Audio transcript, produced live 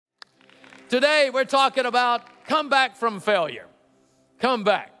Today, we're talking about come back from failure. Come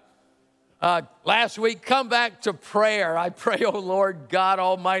back. Last week, come back to prayer. I pray, oh Lord God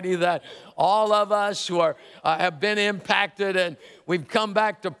Almighty, that all of us who have been impacted and we've come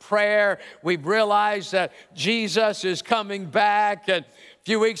back to prayer, we've realized that Jesus is coming back. And a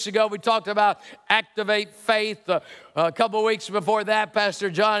few weeks ago, we talked about activate faith. A couple of weeks before that, Pastor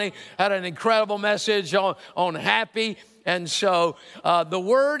Johnny had an incredible message on happy. And so the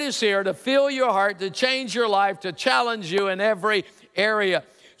word is here to fill your heart, to change your life, to challenge you in every area.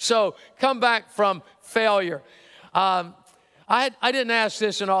 So come back from failure. I didn't ask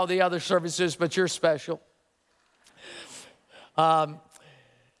this in all the other services, but you're special. In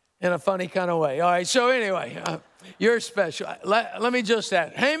a funny kind of way. All right, so anyway, you're special. Let me just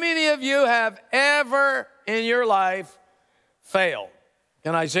ask, how many of you have ever in your life failed?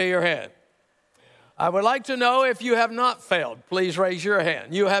 Can I see your hand? I would like to know if you have not failed. Please raise your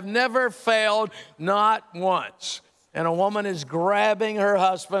hand. You have never failed, not once. And a woman is grabbing her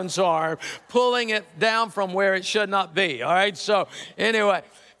husband's arm, pulling it down from where it should not be. All right, so anyway,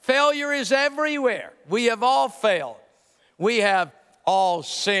 failure is everywhere. We have all failed. We have all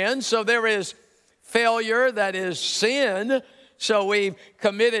sinned. So there is failure that is sin. So we've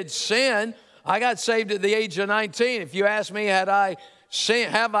committed sin. I got saved at the age of 19. If you ask me, have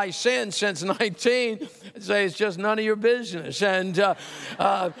I sinned since 19? I'd say it's just none of your business. And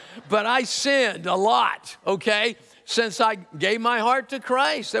but I sinned a lot, okay, since I gave my heart to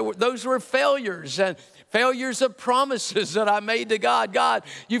Christ. Those were failures and failures of promises that I made to God. God,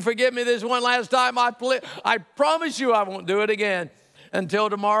 you forgive me this one last time. I promise you I won't do it again until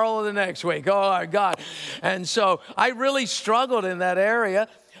tomorrow or the next week. Oh, God. And so I really struggled in that area.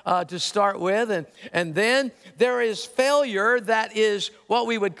 To start with. And then there is failure that is what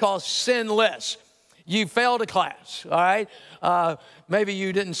we would call sinless. You failed a class, all right? Maybe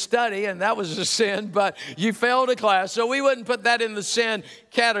you didn't study, and that was a sin, but you failed a class, so we wouldn't put that in the sin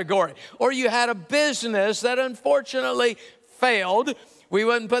category. Or you had a business that unfortunately failed. We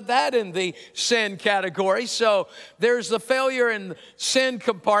wouldn't put that in the sin category. So there's the failure in the sin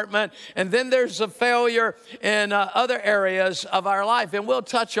compartment, and then there's the failure in other areas of our life. And we'll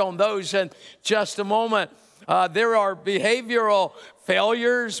touch on those in just a moment. There are behavioral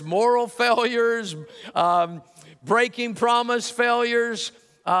failures, moral failures, breaking promise failures.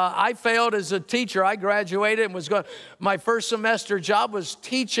 I failed as a teacher. I graduated and my first semester job was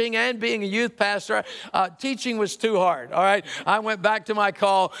teaching and being a youth pastor. Teaching was too hard, all right? I went back to my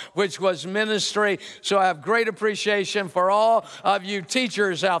call, which was ministry. So I have great appreciation for all of you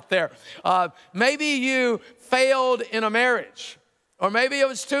teachers out there. Maybe you failed in a marriage. Or maybe it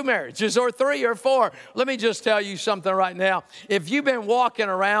was 2 marriages or 3 or 4. Let me just tell you something right now. If you've been walking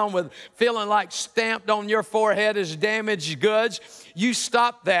around with feeling like stamped on your forehead as damaged goods, you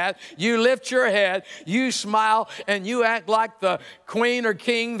stop that. You lift your head, you smile, and you act like the queen or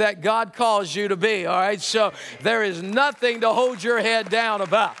king that God calls you to be. All right? So there is nothing to hold your head down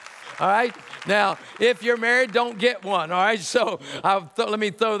about. All right? Now, if you're married, don't get one. All right? So let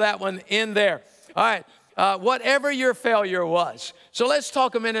me throw that one in there. All right. Whatever your failure was. So let's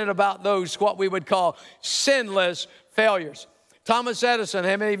talk a minute about those, what we would call sinless failures. Thomas Edison,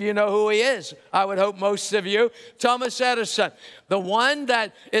 how many of you know who he is? I would hope most of you. Thomas Edison, the one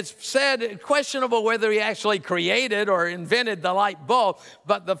that it's said, questionable whether he actually created or invented the light bulb,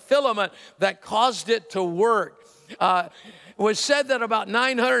 but the filament that caused it to work. It was said that about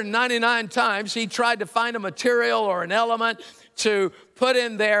 999 times he tried to find a material or an element to put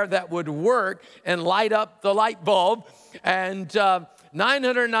in there that would work and light up the light bulb. And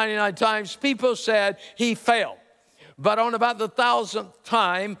 999 times people said he failed. But on about the 1,000th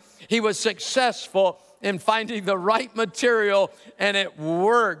time, he was successful in finding the right material, and it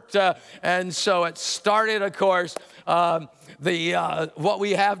worked. And so it started, of course, what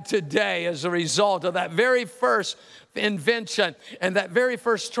we have today as a result of that very first invention and that very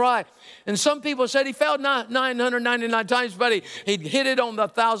first try. And some people said he failed 999 times, but he hit it on the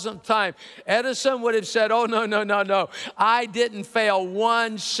 1,000th time. Edison would have said, oh, no. I didn't fail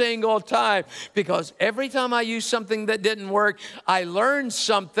one single time, because every time I used something that didn't work, I learned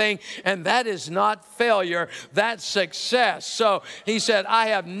something, and that is not failure, that's success. So he said, I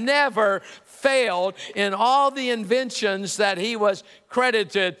have never failed in all the inventions that he was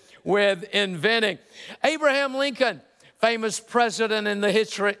credited with inventing. Abraham Lincoln, famous president in the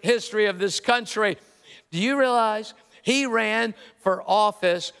history of this country. Do you realize he ran for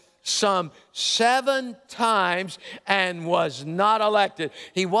office some 7 times and was not elected.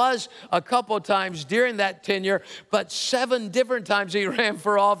 He was a couple times during that tenure, but 7 different times he ran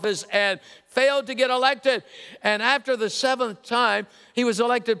for office and failed to get elected. And after the 7th time, he was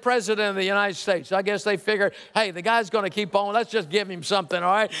elected president of the United States. I guess they figured, hey, the guy's going to keep on. Let's just give him something,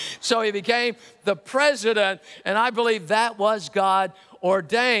 all right? So he became the president, and I believe that was God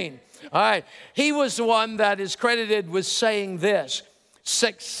ordained. All right. He was the one that is credited with saying this: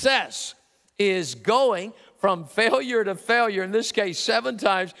 success is going from failure to failure. In this case, 7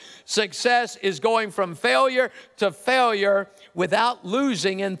 times. Success is going from failure to failure without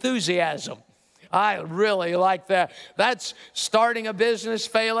losing enthusiasm. I really like that. That's starting a business,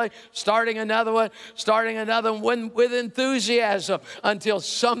 failing, starting another one with enthusiasm until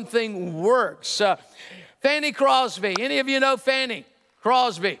something works. Fanny Crosby. Any of you know Fanny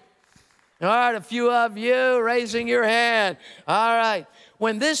Crosby? All right, a few of you raising your hand. All right.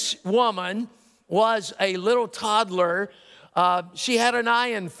 When this woman was a little toddler, she had an eye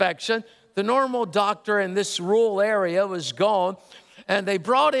infection. The normal doctor in this rural area was gone, and they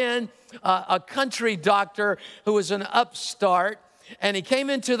brought in a country doctor who was an upstart, and he came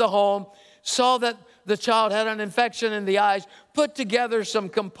into the home, saw that the child had an infection in the eyes, put together some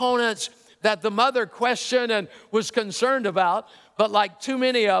components that the mother questioned and was concerned about, but like too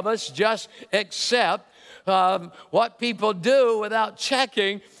many of us, just accept what people do without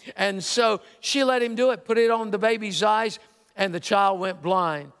checking. And so she let him do it, put it on the baby's eyes, and the child went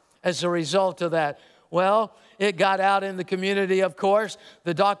blind as a result of that. Well, it got out in the community, of course.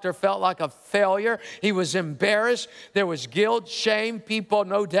 The doctor felt like a failure. He was embarrassed. There was guilt, shame. People,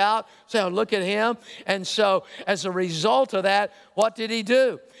 no doubt, said, oh, look at him. And so as a result of that, what did he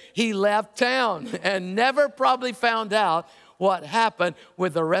do? He left town and never probably found out what happened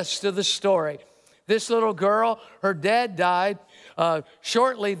with the rest of the story. This little girl, her dad died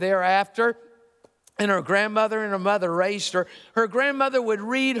shortly thereafter, and her grandmother and her mother raised her. Her grandmother would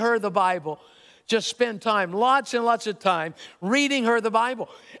read her the Bible, just spend time, lots and lots of time, reading her the Bible.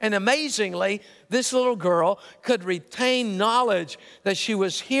 And amazingly, this little girl could retain knowledge that she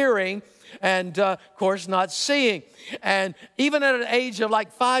was hearing and, of course, not seeing. And even at an age of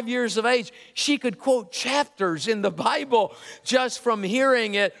like 5 years of age, she could quote chapters in the Bible just from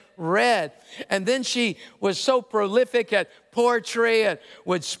hearing it read. And then she was so prolific at poetry and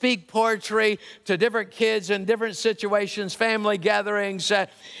would speak poetry to different kids in different situations, family gatherings.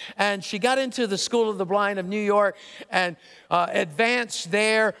 And she got into the School of the Blind of New York and advanced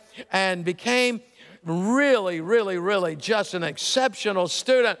there and became really just an exceptional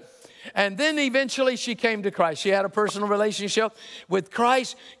student. And then eventually she came to Christ. She had a personal relationship with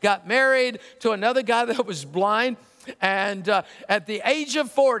Christ, got married to another guy that was blind. And at the age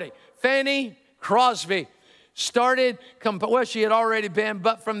of 40, Fanny Crosby started, she had already been,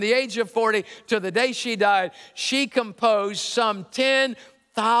 but from the age of 40 to the day she died, she composed some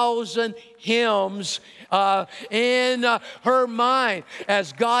 10,000 hymns in her mind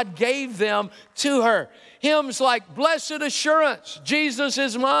as God gave them to her. Hymns like Blessed Assurance, Jesus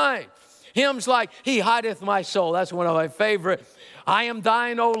is mine. Hymns like He hideth my soul. That's one of my favorite. I am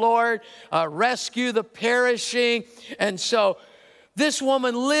thine, O Lord. Rescue the perishing. And so this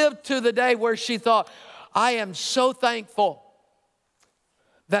woman lived to the day where she thought, I am so thankful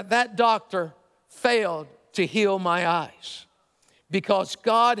that doctor failed to heal my eyes, because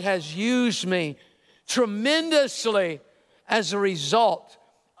God has used me tremendously as a result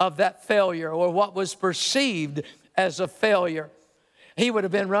of that failure, or what was perceived as a failure. He would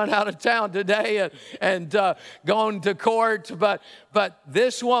have been run out of town today and gone to court. But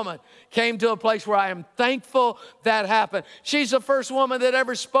this woman came to a place where I am thankful that happened. She's the first woman that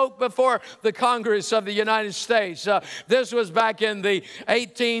ever spoke before the Congress of the United States. This was back in the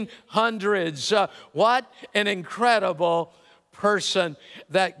 1800s. What an incredible person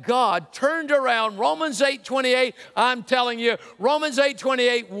that God turned around. Romans 8:28, I'm telling you, Romans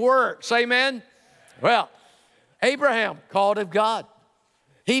 8:28 works. Amen? Well, Abraham, called of God.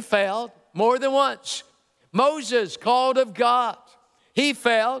 He failed more than once. Moses, called of God. He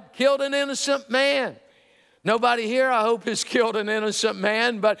failed, killed an innocent man. Nobody here, I hope, has killed an innocent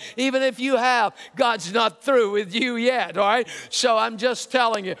man, but even if you have, God's not through with you yet, all right? So I'm just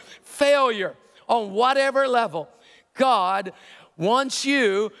telling you, failure on whatever level, God wants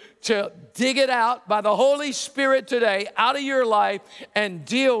you to dig it out by the Holy Spirit today out of your life and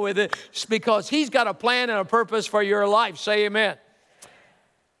deal with it, because He's got a plan and a purpose for your life. Say amen.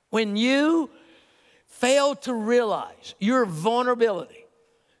 When you fail to realize your vulnerability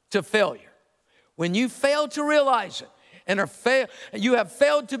to failure, when you fail to realize it and you have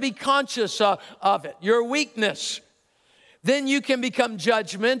failed to be conscious of it, your weakness, then you can become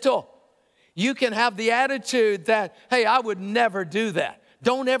judgmental. You can have the attitude that, hey, I would never do that.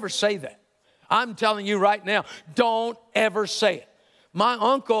 Don't ever say that. I'm telling you right now, don't ever say it. My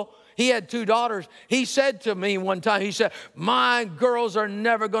uncle, he had 2 daughters. He said to me one time, he said, my girls are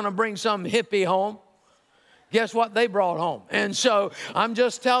never going to bring some hippie home. Guess what they brought home? And so I'm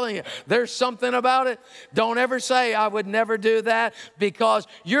just telling you, there's something about it. Don't ever say, I would never do that, because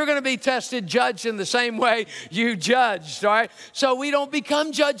you're going to be tested, judged in the same way you judged, all right? So we don't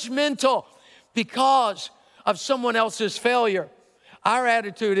become judgmental because of someone else's failure. Our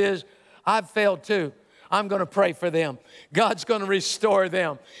attitude is, I've failed too. I'm going to pray for them. God's going to restore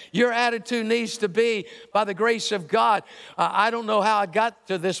them. Your attitude needs to be, by the grace of God. I don't know how I got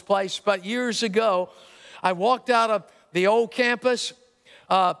to this place, but years ago, I walked out of the old campus.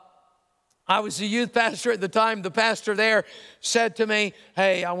 I was the youth pastor at the time. The pastor there said to me,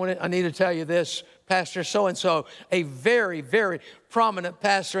 hey, I need to tell you this, Pastor so-and-so, a very, very prominent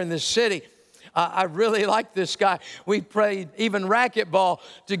pastor in this city. I really like this guy. We played even racquetball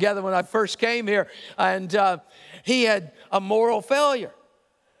together when I first came here. And he had a moral failure.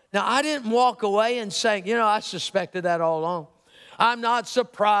 Now, I didn't walk away and say, I suspected that all along. I'm not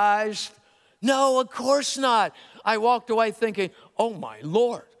surprised. No, of course not. I walked away thinking, oh, my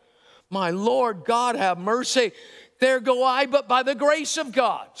Lord, God have mercy. There go I, but by the grace of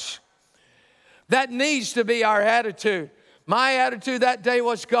God. That needs to be our attitude. My attitude that day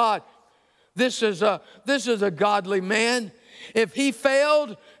was, God, this is a godly man. If he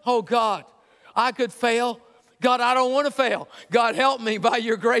failed, oh, God, I could fail. God, I don't want to fail. God, help me by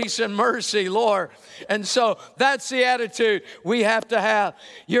your grace and mercy, Lord. And so that's the attitude we have to have.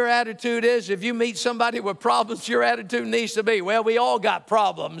 Your attitude is, if you meet somebody with problems, your attitude needs to be, well, we all got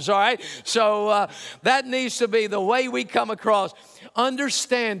problems, all right? So that needs to be the way we come across,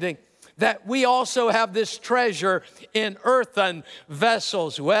 understanding that we also have this treasure in earthen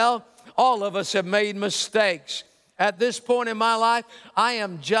vessels. Well, all of us have made mistakes. At this point in my life, I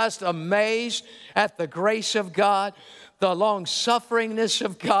am just amazed at the grace of God, the long-sufferingness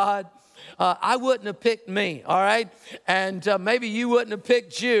of God. I wouldn't have picked me, all right? And maybe you wouldn't have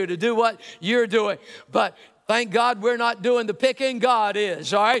picked you to do what you're doing. But thank God we're not doing the picking. God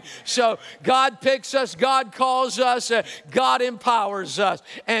is, all right? So God picks us, God calls us, God empowers us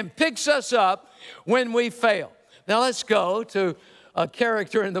and picks us up when we fail. Now let's go to a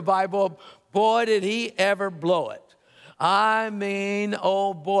character in the Bible. Boy, did he ever blow it. I mean,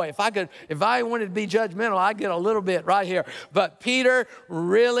 oh boy, if I wanted to be judgmental, I'd get a little bit right here. But Peter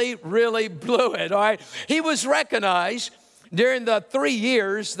really, really blew it, all right? He was recognized during the 3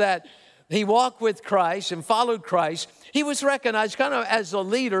 years that he walked with Christ and followed Christ. He was recognized kind of as the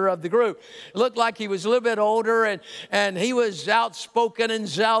leader of the group. It looked like he was a little bit older, and he was outspoken and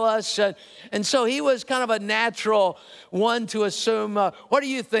zealous. And so he was kind of a natural one to assume, what do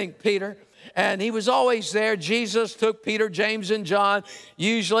you think, Peter? And he was always there. Jesus took Peter, James, and John,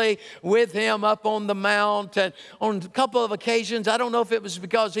 usually with him up on the mount. And on a couple of occasions, I don't know if it was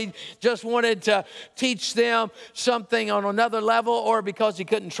because he just wanted to teach them something on another level or because he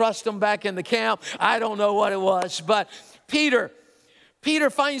couldn't trust them back in the camp. I don't know what it was. But Peter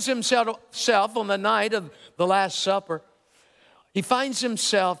finds himself on the night of the Last Supper. He finds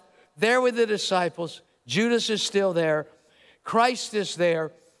himself there with the disciples. Judas is still there. Christ is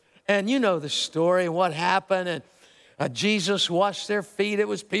there. And you know the story, what happened. And Jesus washed their feet. It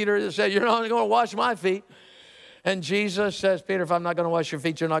was Peter that said, you're not going to wash my feet. And Jesus says, Peter, if I'm not going to wash your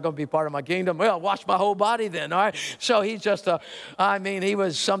feet, you're not going to be part of my kingdom. Well, wash my whole body then, all right? So he's just he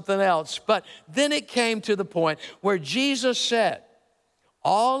was something else. But then it came to the point where Jesus said,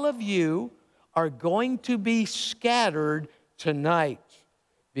 all of you are going to be scattered tonight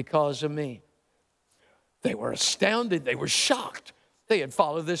because of me. They were astounded. They were shocked. They had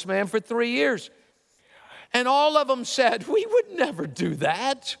followed this man for 3 years. And all of them said, we would never do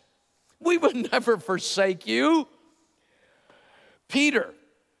that. We would never forsake you. Peter,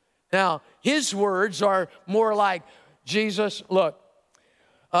 now his words are more like, Jesus, look,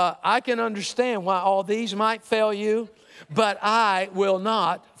 I can understand why all these might fail you, but I will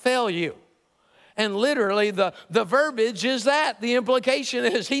not fail you. And literally the verbiage is that. The implication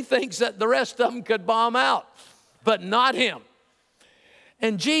is he thinks that the rest of them could bomb out, but not him.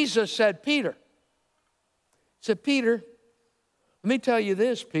 And Jesus said, Peter, let me tell you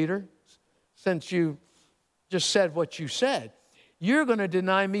this, Peter, since you just said what you said, you're going to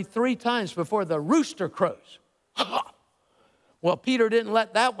deny me 3 times before the rooster crows. Well, Peter didn't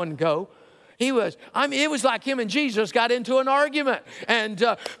let that one go. It was like him and Jesus got into an argument. And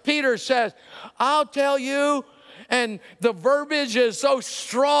Peter says, I'll tell you, And the verbiage is so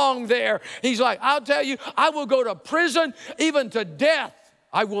strong there. He's like, I'll tell you, I will go to prison, even to death.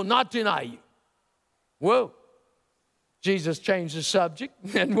 I will not deny you. Whoa. Jesus changed the subject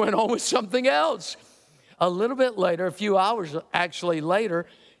and went on with something else. A little bit later, a few hours actually later,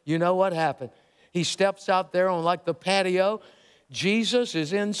 you know what happened? He steps out there on like the patio. Jesus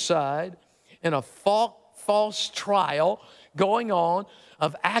is inside in a false trial going on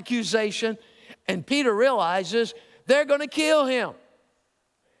of accusation. And Peter realizes they're going to kill him.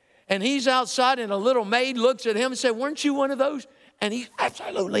 And he's outside and a little maid looks at him and says, weren't you one of those? And he's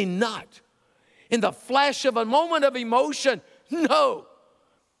absolutely not. In the flash of a moment of emotion, no.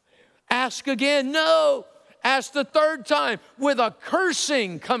 Ask again, no. Ask the third time with a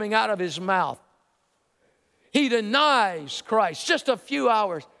cursing coming out of his mouth. He denies Christ just a few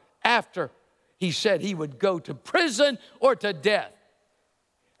hours after he said he would go to prison or to death.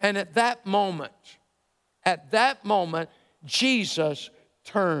 And at that moment, Jesus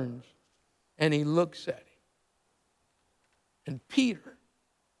turns and he looks at him. And Peter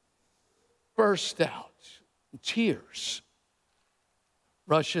burst out in tears,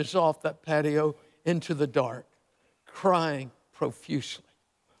 rushes off that patio into the dark, crying profusely,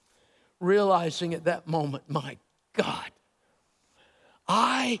 realizing at that moment, my God,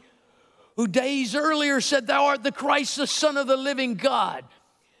 I, who days earlier said, thou art the Christ, the Son of the living God,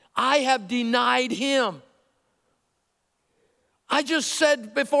 I have denied him. I just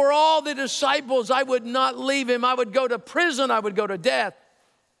said before all the disciples I would not leave him. I would go to prison. I would go to death.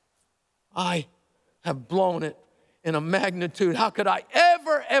 I have blown it in a magnitude. How could I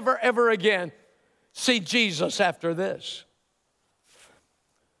ever again see Jesus after this?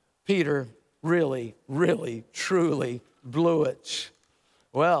 Peter really, truly blew it.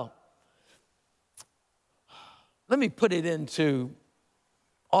 Well, let me put it into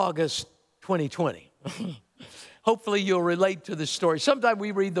August 2020. Hopefully you'll relate to this story. Sometimes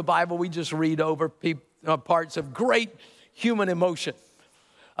we read the Bible, we just read over parts of great human emotion.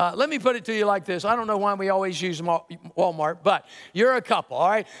 Let me put it to you like this. I don't know why we always use Walmart, but you're a couple, all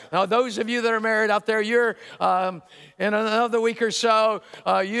right? Now, those of you that are married out there, you're in another week or so,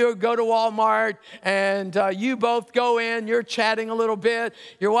 you go to Walmart and you both go in, you're chatting a little bit.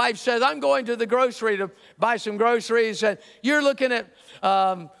 Your wife says, I'm going to the grocery to buy some groceries, and you're looking at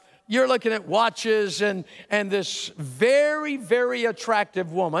watches, and this very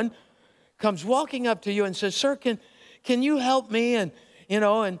attractive woman comes walking up to you and says, sir, can you help me? And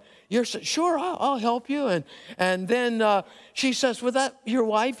you're sure, I'll help you. And then she says, was that your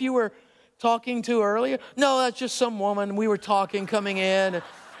wife you were talking to earlier? No, that's just some woman. We were talking coming in.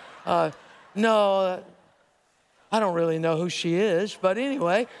 No, I don't really know who she is, but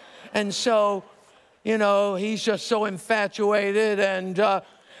anyway. And so, he's just so infatuated,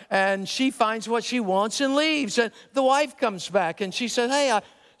 and she finds what she wants and leaves. And the wife comes back and she said, hey, I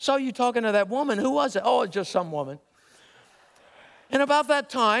saw you talking to that woman. Who was it? Oh, it's just some woman. And about that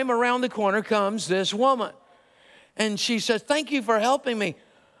time, around the corner comes this woman. And she says, thank you for helping me.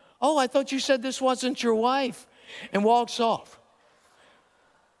 Oh, I thought you said this wasn't your wife. And walks off.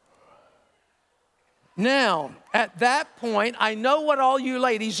 Now, at that point, I know what all you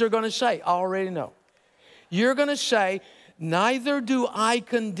ladies are going to say. I already know. You're going to say, neither do I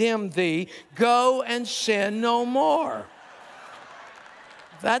condemn thee. Go and sin no more.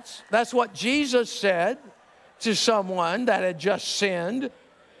 That's what Jesus said to someone that had just sinned.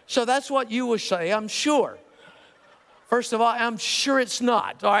 So that's what you will say, I'm sure. First of all, I'm sure it's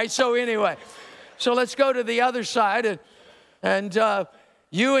not. All right, so anyway. So let's go to the other side. And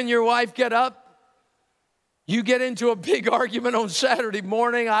you and your wife get up. You get into a big argument on Saturday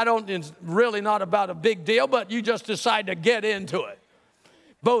morning. It's really not about a big deal, but you just decide to get into it.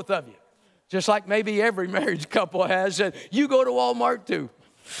 Both of you. Just like maybe every married couple has. And you go to Walmart too.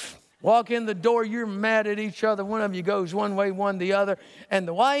 Walk in the door, you're mad at each other. One of you goes one way, one the other. And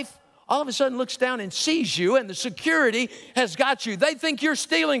the wife all of a sudden looks down and sees you, and the security has got you. They think you're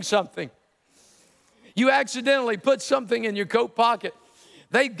stealing something. You accidentally put something in your coat pocket.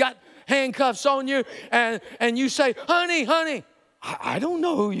 They got handcuffs on you, and you say, honey, I don't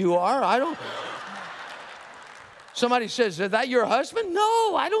know who you are. Somebody says, is that your husband?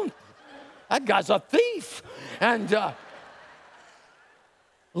 No, I don't. That guy's a thief. And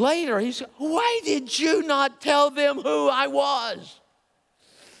later, he said, why did you not tell them who I was?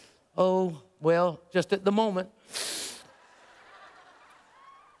 Oh, well, just at the moment.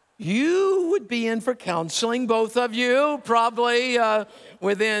 You would be in for counseling, both of you, probably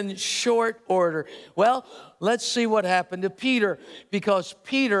within short order. Well, let's see what happened to Peter, because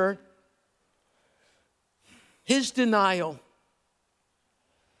Peter, his denial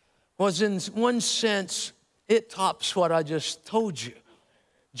was in one sense it tops what I just told you.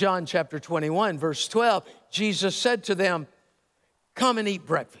 John chapter 21, verse 12, Jesus said to them, come and eat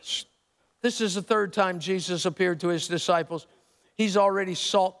breakfast. This is the third time Jesus appeared to his disciples. He's already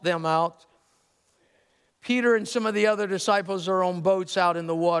sought them out. Peter and some of the other disciples are on boats out in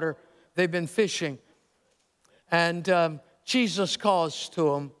the water. They've been fishing. And Jesus calls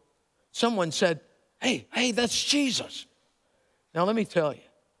to them. Someone said, hey, that's Jesus. Now let me tell you.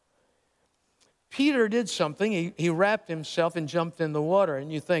 Peter did something. He wrapped himself and jumped in the water.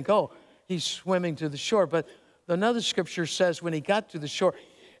 And you think, oh, he's swimming to the shore. But another scripture says when he got to the shore,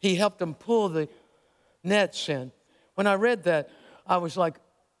 he helped them pull the nets in. When I read that, I was like,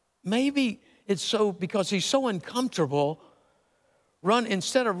 maybe it's so because he's so uncomfortable.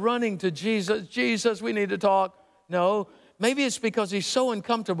 Instead of running to Jesus, we need to talk. No, maybe it's because he's so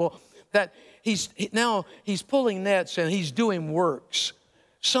uncomfortable that he's pulling nets and he's doing works.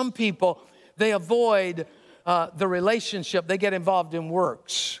 Some people, they avoid the relationship. They get involved in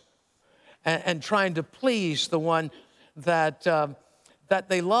works and trying to please the one that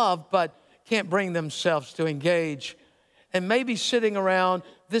they love but can't bring themselves to engage. And maybe sitting around,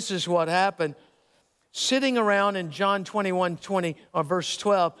 this is what happened. Sitting around in John 21:20 or verse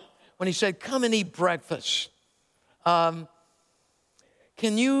 12, when he said, come and eat breakfast. Can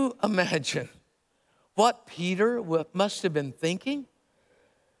you imagine what Peter must have been thinking?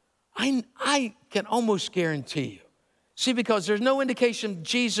 I can almost guarantee you. See, because there's no indication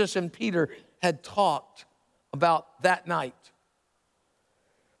Jesus and Peter had talked about that night.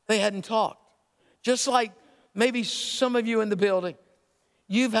 They hadn't talked. Just like maybe some of you in the building,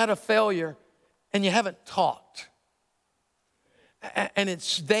 you've had a failure and you haven't talked. And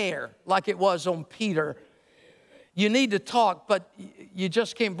it's there like it was on Peter. You need to talk, but you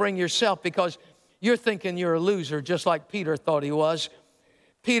just can't bring yourself because you're thinking you're a loser, just like Peter thought he was.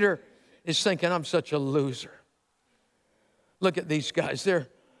 Peter is thinking, I'm such a loser. Look at these guys.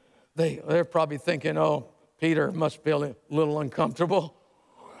 They're probably thinking, oh, Peter must be a little uncomfortable.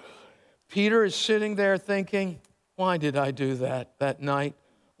 Peter is sitting there thinking, why did I do that night?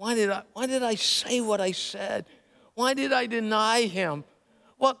 Why did I say what I said? Why did I deny him?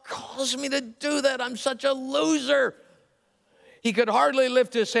 What caused me to do that? I'm such a loser. He could hardly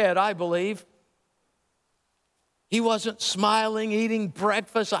lift his head, I believe. He wasn't smiling, eating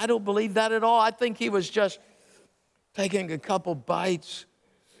breakfast. I don't believe that at all. I think he was just taking a couple bites,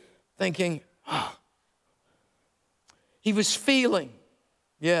 thinking, He was feeling,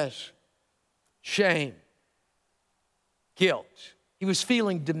 yes, shame, guilt. He was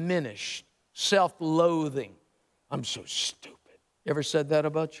feeling diminished, self-loathing. I'm so stupid. You ever said that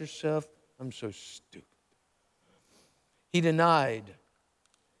about yourself? I'm so stupid. He denied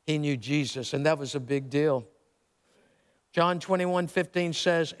he knew Jesus, and that was a big deal. John 21:15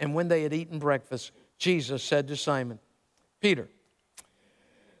 says, and when they had eaten breakfast, Jesus said to Simon, Peter,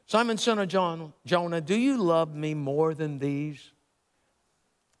 Simon, son of Jonah, do you love me more than these?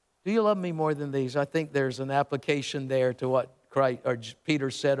 Do you love me more than these? I think there's an application there to what Peter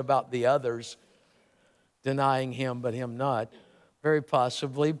said about the others, denying him, but him not. Very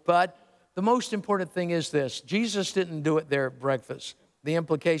possibly. But the most important thing is this. Jesus didn't do it there at breakfast. The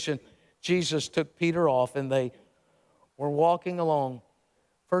implication, Jesus took Peter off and they were walking along.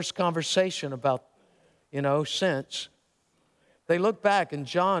 First conversation about, since. They looked back and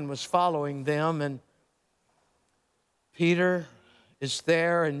John was following them and Peter is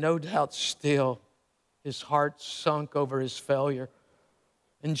there and no doubt still his heart sunk over his failure.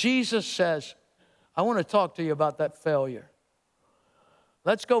 And Jesus says, I want to talk to you about that failure.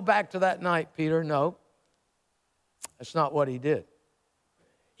 Let's go back to that night, Peter. No, that's not what he did.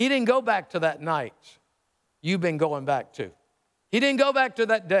 He didn't go back to that night you've been going back to. He didn't go back to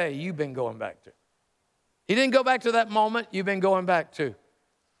that day you've been going back to. He didn't go back to that moment you've been going back to.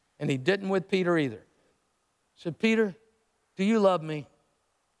 And he didn't with Peter either. He said, Peter, do you love me?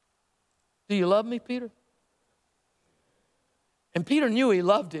 Do you love me, Peter? And Peter knew he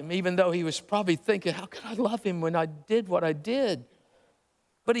loved him, even though he was probably thinking, how could I love him when I did what I did?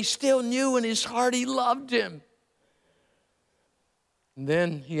 But he still knew in his heart he loved him. And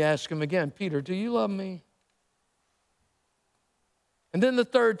then he asked him again, Peter, do you love me? And then the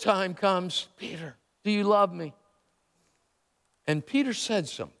third time comes, Peter, do you love me? And Peter said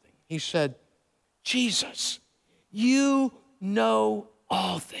something. He said, Jesus, you know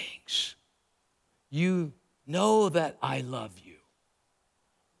all things. You know that I love you.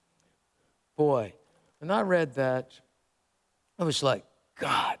 Boy, when I read that, I was like,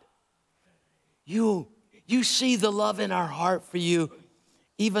 God, you see the love in our heart for you,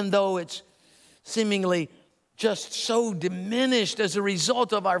 even though it's seemingly just so diminished as a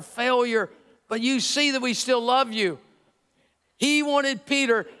result of our failure. but you see that we still love you. He wanted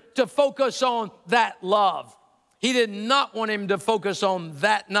Peter to focus on that love. He did not want him to focus on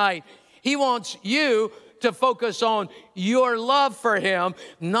that night. He wants you to focus on your love for him,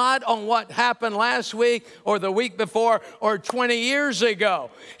 not on what happened last week or the week before or 20 years ago.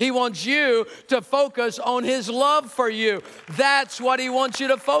 He wants you to focus on his love for you. That's what he wants you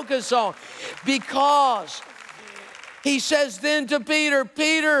to focus on. Because he says then to Peter,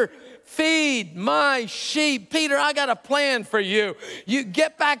 Peter, feed my sheep. Peter, I got a plan for you. You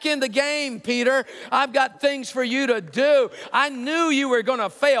get back in the game, Peter. I've got things for you to do. I knew you were going to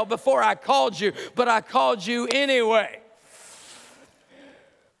fail before I called you, but I called you anyway.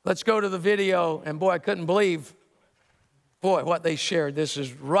 Let's go to the video. And boy, I couldn't believe, what they shared. This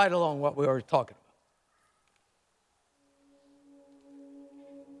is right along what we were talking about.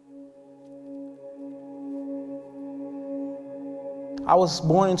 I was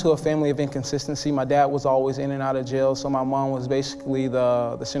born into a family of inconsistency. My dad was always in and out of jail, so my mom was basically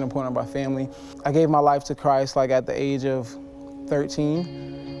the center point of our family. I gave my life to Christ like at the age of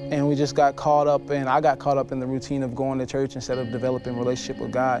 13, and we just got caught up, and I got caught up in the routine of going to church instead of developing a relationship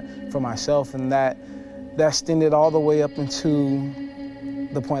with God for myself, and that extended all the way up into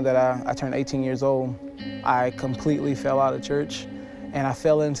the point that I turned 18 years old. I completely fell out of church, and I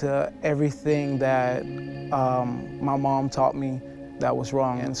fell into everything that my mom taught me that was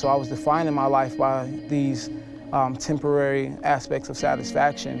wrong. And so I was defining my life by these temporary aspects of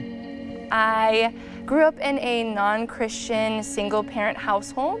satisfaction. I grew up in a non-Christian single-parent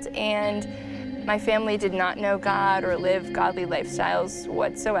household, and my family did not know God or live godly lifestyles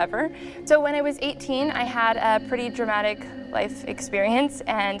whatsoever. So when I was 18, I had a pretty dramatic life experience,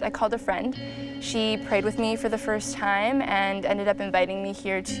 and I called a friend. She prayed with me for the first time and ended up inviting me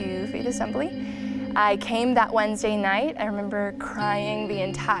here to Faith Assembly. I came that Wednesday night. I remember crying the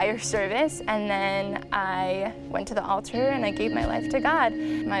entire service, and then I went to the altar and I gave my life to God.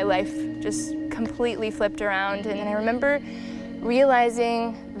 My life just completely flipped around, and I remember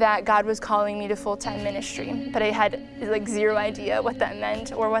realizing that God was calling me to full-time ministry, but I had like zero idea what that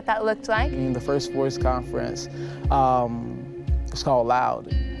meant or what that looked like. In the first voice conference, it's called Loud,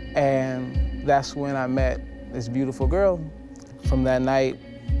 and that's when I met this beautiful girl. From that night,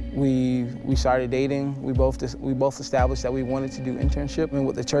 we started dating. We both established that we wanted to do internship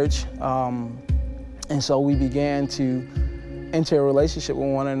with the church, and so we began to enter a relationship with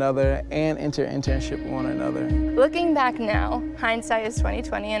one another and enter internship with one another. Looking back now, hindsight is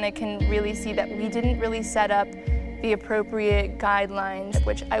 20/20, and I can really see that we didn't really set up the appropriate guidelines,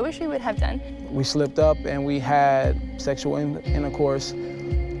 which I wish we would have done. We slipped up and we had sexual intercourse,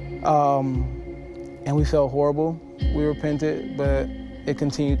 and we felt horrible. We repented, but it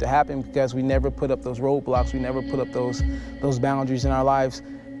continued to happen because we never put up those roadblocks. We never put up those boundaries in our lives.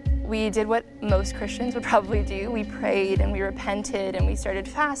 We did what most Christians would probably do. We prayed and we repented and we started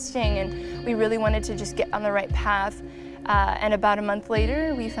fasting, and we really wanted to just get on the right path. And about a month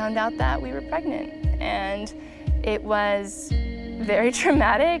later, we found out that we were pregnant. And it was very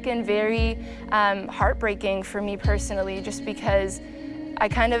traumatic and very heartbreaking for me personally, just because I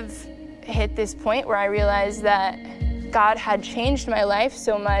kind of hit this point where I realized that God had changed my life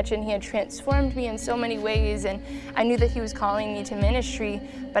so much, and He had transformed me in so many ways, and I knew that He was calling me to ministry,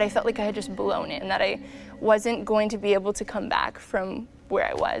 but I felt like I had just blown it and that I wasn't going to be able to come back from where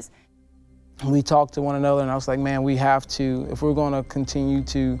I was. We talked to one another, and I was like, man, we have to, if we're going to continue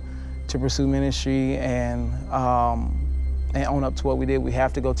to pursue ministry and own up to what we did, we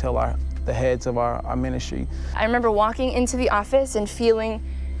have to go tell the heads of our ministry. I remember walking into the office and feeling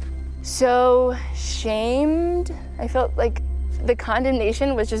so shamed. I felt like the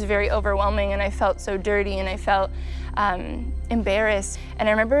condemnation was just very overwhelming, and I felt so dirty, and I felt embarrassed. And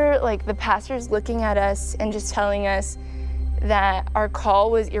I remember like the pastors looking at us and just telling us that our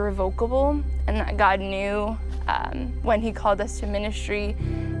call was irrevocable, and that God knew when He called us to ministry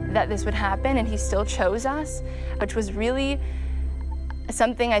that this would happen, and He still chose us, which was really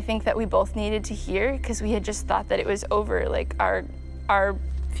something I think that we both needed to hear, because we had just thought that it was over, like our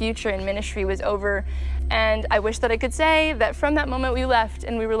future in ministry was over. And I wish that I could say that from that moment we left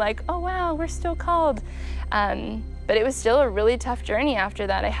and we were like, oh wow, we're still called. But it was still a really tough journey after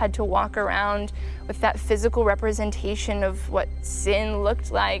that. I had to walk around with that physical representation of what sin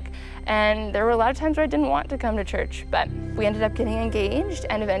looked like. And there were a lot of times where I didn't want to come to church, but we ended up getting engaged,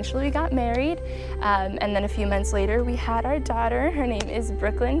 and eventually we got married. And then a few months later, we had our daughter. Her name is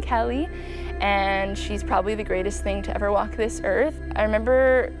Brooklyn Kelly, and she's probably the greatest thing to ever walk this earth. I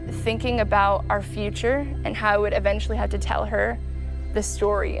remember thinking about our future and how I would eventually have to tell her the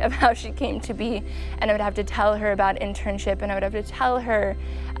story of how she came to be, and I would have to tell her about internship, and I would have to tell her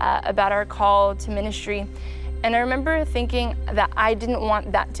about our call to ministry. And I remember thinking that I didn't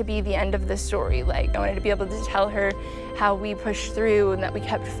want that to be the end of the story. Like, I wanted to be able to tell her how we pushed through and that we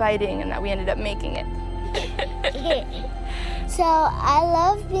kept fighting and that we ended up making it. So I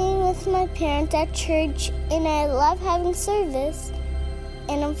love being with my parents at church, and I love having service,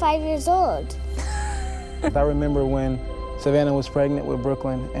 and I'm 5 years old. I remember when Savannah was pregnant with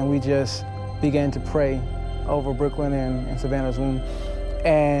Brooklyn, and we just began to pray over Brooklyn and Savannah's womb.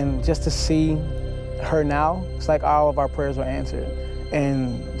 And just to see her now, it's like all of our prayers were answered.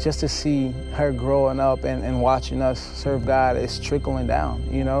 And just to see her growing up and watching us serve God is trickling down,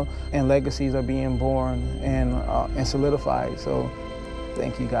 you know, and legacies are being born and solidified. So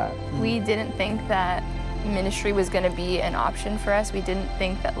thank you, God. We didn't think that ministry was going to be an option for us. We didn't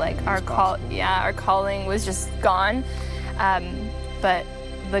think that like our calling was just gone. But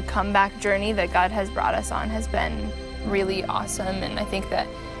the comeback journey that God has brought us on has been really awesome. And I think that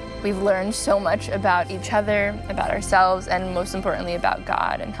we've learned so much about each other, about ourselves, and most importantly about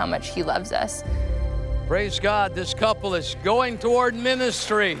God and how much He loves us. Praise God, this couple is going toward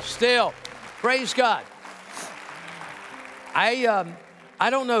ministry still. Praise God. I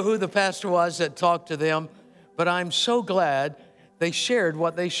don't know who the pastor was that talked to them, but I'm so glad they shared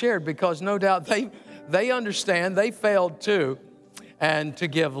what they shared, because no doubt they understand they failed too. And to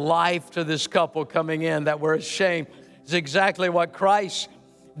give life to this couple coming in that were ashamed is exactly what Christ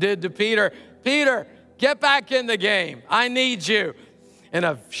did to Peter. Peter, get back in the game. I need you. And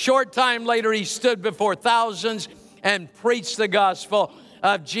a short time later, he stood before thousands and preached the gospel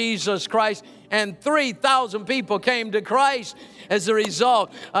of Jesus Christ. And 3,000 people came to Christ as a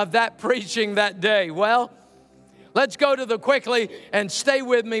result of that preaching that day. Well, let's go to the quickly and stay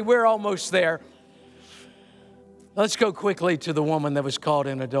with me. We're almost there. Let's go quickly to the woman that was caught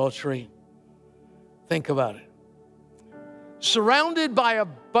in adultery. Think about it. Surrounded by a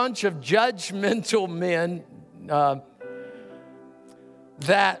bunch of judgmental men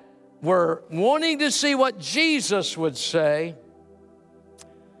that were wanting to see what Jesus would say.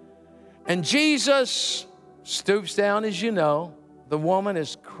 And Jesus stoops down, as you know. The woman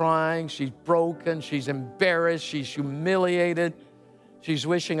is crying. She's broken. She's embarrassed. She's humiliated. She's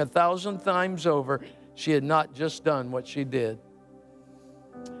wishing 1,000 times over she had not just done what she did.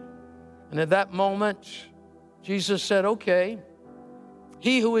 And at that moment, Jesus said, okay,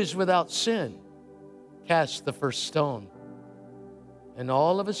 he who is without sin, cast the first stone. And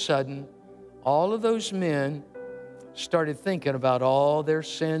all of a sudden, all of those men started thinking about all their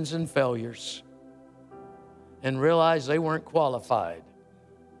sins and failures and realized they weren't qualified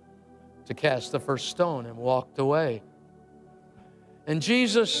to cast the first stone and walked away. And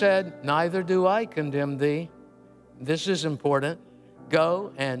Jesus said, neither do I condemn thee. This is important.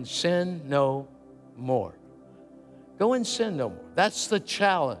 Go and sin no more. Go and sin no more. That's the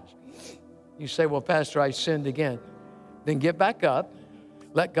challenge. You say, well, Pastor, I sinned again. Then get back up.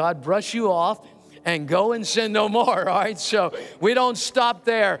 Let God brush you off and go and sin no more, all right? So we don't stop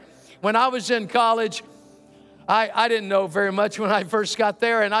there. When I was in college, I didn't know very much when I first got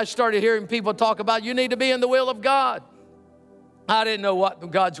there, and I started hearing people talk about you need to be in the will of God. I didn't know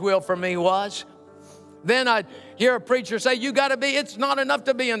what God's will for me was. Then I'd hear a preacher say, it's not enough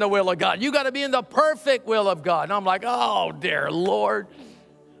to be in the will of God. You got to be in the perfect will of God. And I'm like, oh, dear Lord,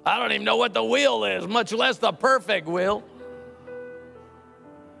 I don't even know what the will is, much less the perfect will.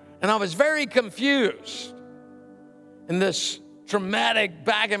 And I was very confused in this dramatic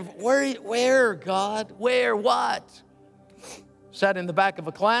back and forth. Where, God? Where, what? Sat in the back of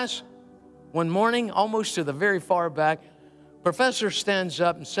a class one morning, almost to the very far back. Professor stands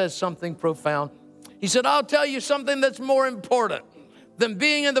up and says something profound. He said, I'll tell you something that's more important than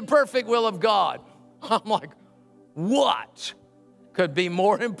being in the perfect will of God. I'm like, what could be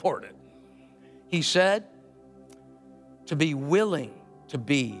more important? He said, to be willing to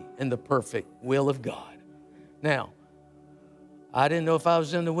be in the perfect will of God. Now, I didn't know if I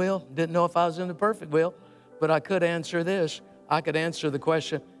was in the will, didn't know if I was in the perfect will, but I could answer this. I could answer the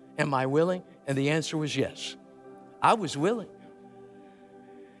question, am I willing? And the answer was yes. I was willing.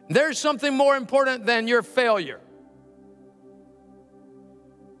 There's something more important than your failure.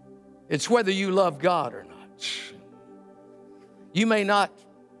 It's whether you love God or not. You may not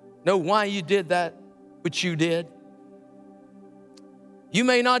know why you did that, but you did. You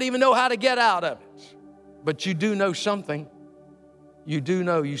may not even know how to get out of it, but you do know something. You do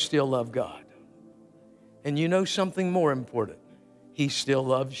know you still love God. And you know something more important. He still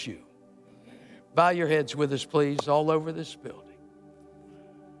loves you. Bow your heads with us, please, all over this building.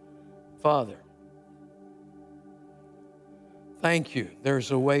 Father, Thank you.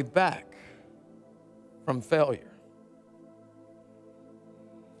 There's a way back from failure.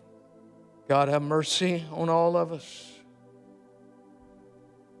 God, have mercy on all of us.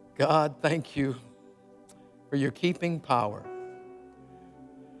 God, thank you for your keeping power.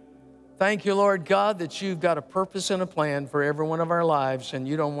 Thank you, Lord God, that you've got a purpose and a plan for every one of our lives, and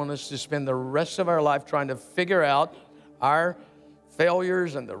you don't want us to spend the rest of our life trying to figure out our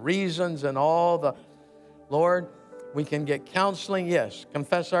failures and the reasons and all the... Lord, we can get counseling, yes.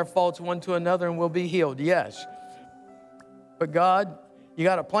 Confess our faults one to another and we'll be healed, yes. But God, you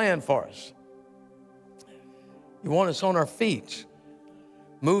got a plan for us. You want us on our feet,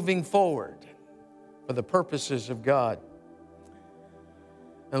 moving forward for the purposes of God.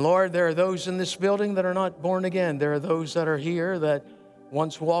 And Lord, there are those in this building that are not born again. There are those that are here that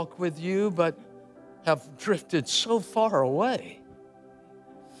once walked with you but have drifted so far away.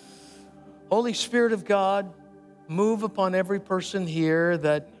 Holy Spirit of God, move upon every person here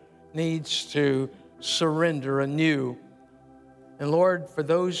that needs to surrender anew. And Lord, for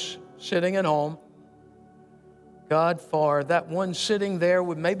those sitting at home, God, for that one sitting there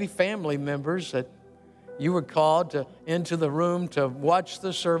with maybe family members that you were called into the room to watch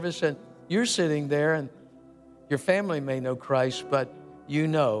the service, and you're sitting there and your family may know Christ, but you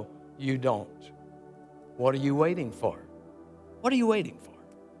know you don't. What are you waiting for? What are you waiting for?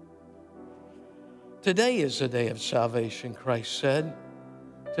 Today is a day of salvation, Christ said.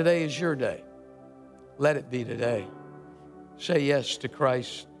 Today is your day. Let it be today. Say yes to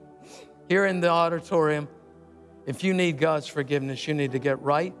Christ. Here in the auditorium, if you need God's forgiveness, you need to get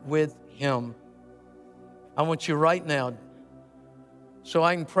right with Him. I want you right now, so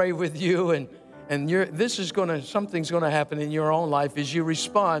I can pray with you, and something's gonna happen in your own life as you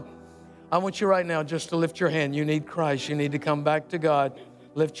respond. I want you right now just to lift your hand. You need Christ. You need to come back to God.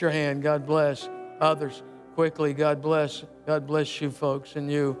 Lift your hand. God bless. Others, quickly. God bless. God bless you, folks,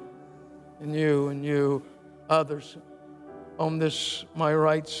 and you, and you, and you. Others on this, my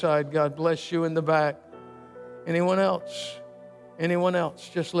right side. God bless you in the back. Anyone else? Anyone else?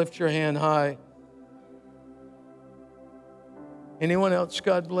 Just lift your hand high. Anyone else?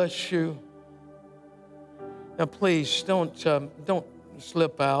 God bless you. Now, please don't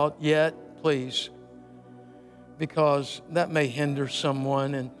slip out yet, please, because that may hinder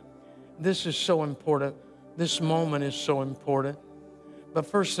someone. And this is so important. This moment is so important. But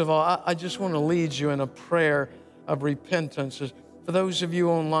first of all, I just want to lead you in a prayer of repentance. For those of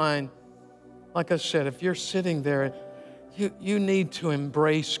you online, like I said, if you're sitting there, you need to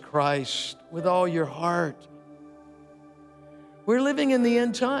embrace Christ with all your heart. We're living in the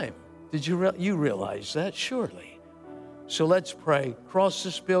end time. Did you realize that? Surely. So let's pray. Across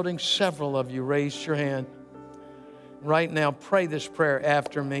this building, several of you raised your hand. Right now, pray this prayer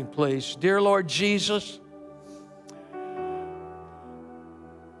after me, please. Dear Lord Jesus,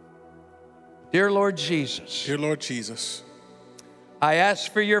 dear Lord Jesus, dear Lord Jesus, I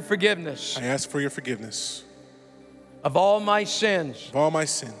ask for your forgiveness. I ask for your forgiveness of all my sins. Of all my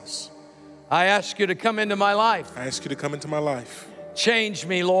sins. I ask you to come into my life. I ask you to come into my life. Change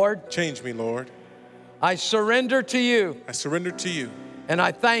me, Lord. Change me, Lord. I surrender to you. I surrender to you. And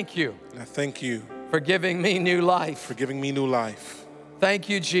I thank you. And I thank you for giving me new life. For giving me new life. Thank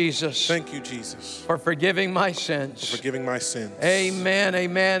you, Jesus. Thank you, Jesus. For forgiving my sins. For forgiving my sins. Amen,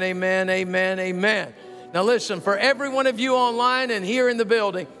 amen, amen, amen, amen. Now listen, for every one of you online and here in the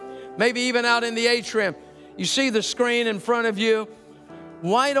building, maybe even out in the atrium, you see the screen in front of you.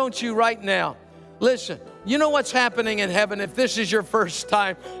 Why don't you right now, listen, you know what's happening in heaven if this is your first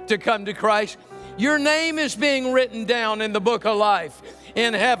time to come to Christ? Your name is being written down in the book of life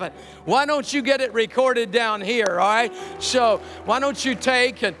in heaven. Why don't you get it recorded down here, all right? So why don't you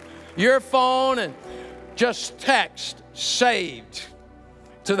take your phone and just text saved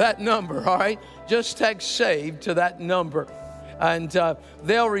to that number, all right? Just text saved to that number, and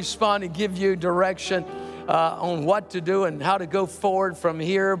they'll respond and give you direction on what to do and how to go forward from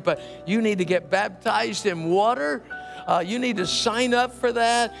here. But you need to get baptized in water. You need to sign up for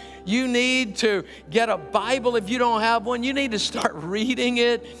that. You need to get a Bible if you don't have one. You need to start reading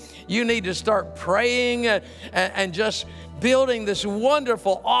it. You need to start praying and just building this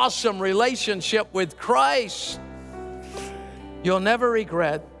wonderful, awesome relationship with Christ. You'll never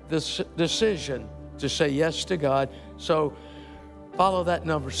regret this decision to say yes to God. So follow that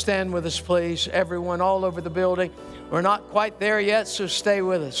number. Stand with us, please. Everyone all over the building. We're not quite there yet, so stay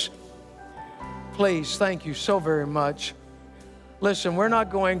with us. Please, thank you so very much. Listen, we're not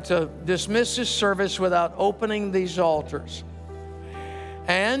going to dismiss this service without opening these altars.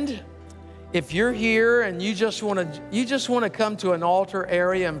 And if you're here and you just want to come to an altar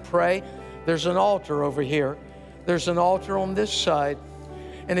area and pray, there's an altar over here. There's an altar on this side.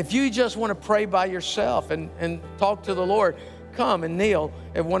 And if you just want to pray by yourself and talk to the Lord, come and kneel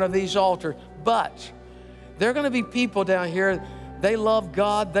at one of these altars. But there are going to be people down here, they love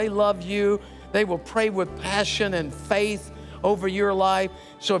God, they love you. They will pray with passion and faith over your life.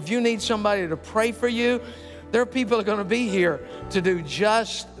 So if you need somebody to pray for you, there are people that are going to be here to do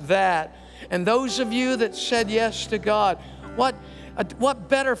just that. And those of you that said yes to God, what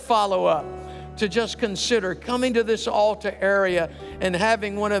better follow-up to just consider coming to this altar area and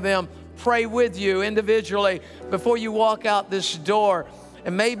having one of them pray with you individually before you walk out this door,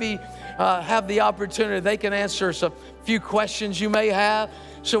 and maybe have the opportunity, they can answer some few questions you may have.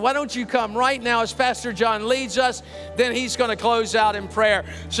 So why don't you come right now as Pastor John leads us, then he's going to close out in prayer.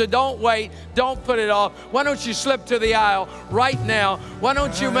 So don't wait, don't put it off. Why don't you slip to the aisle right now? Why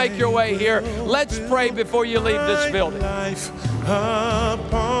don't you make your way here? Let's pray before you leave this building. Life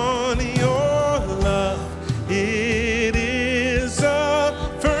upon your love, it is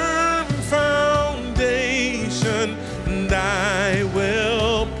a firm foundation, and I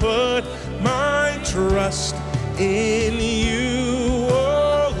will put my trust in you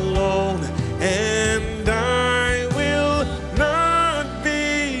alone, and I will not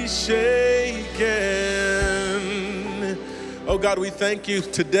be shaken. Oh God, we thank you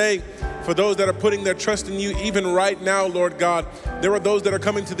today for those that are putting their trust in you even right now, Lord God. There are those that are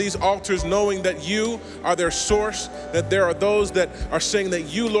coming to these altars knowing that you are their source, that there are those that are saying that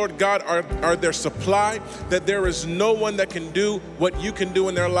you, Lord God, are their supply, that there is no one that can do what you can do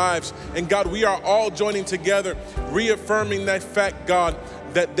in their lives. And God, we are all joining together, reaffirming that fact, God,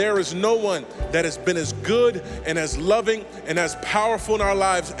 that there is no one that has been as good and as loving and as powerful in our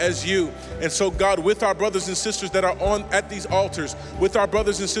lives as you. And so, God, with our brothers and sisters that are at these altars, with our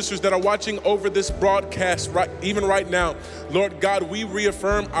brothers and sisters that are watching over this broadcast even right now, Lord God, we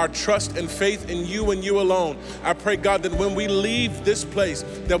reaffirm our trust and faith in you and you alone. I pray, God, that when we leave this place,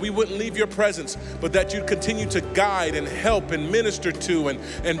 that we wouldn't leave your presence, but that you'd continue to guide and help and minister to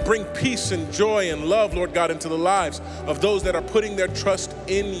and bring peace and joy and love, Lord God, into the lives of those that are putting their trust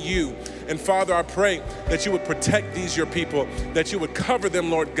in you. And Father, I pray that you would protect these, your people, that you would cover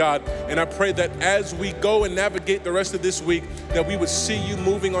them, Lord God. And I pray that as we go and navigate the rest of this week, that we would see you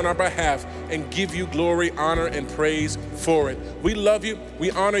moving on our behalf and give you glory, honor, and praise for it. We love you,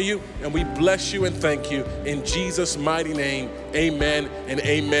 we honor you, and we bless you and thank you. In Jesus' mighty name, amen and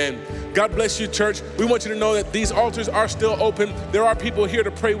amen. God bless you, church. We want you to know that these altars are still open. There are people here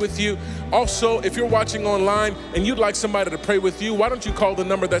to pray with you. Also, if you're watching online and you'd like somebody to pray with you, why don't you call the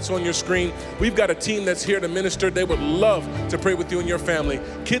number that's on your screen? We've got a team that's here to minister. They would love to pray with you and your family.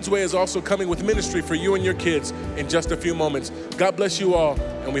 Kidsway is also coming with ministry for you and your kids in just a few moments. God bless you all,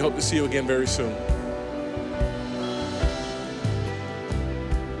 and we hope to see you again very soon.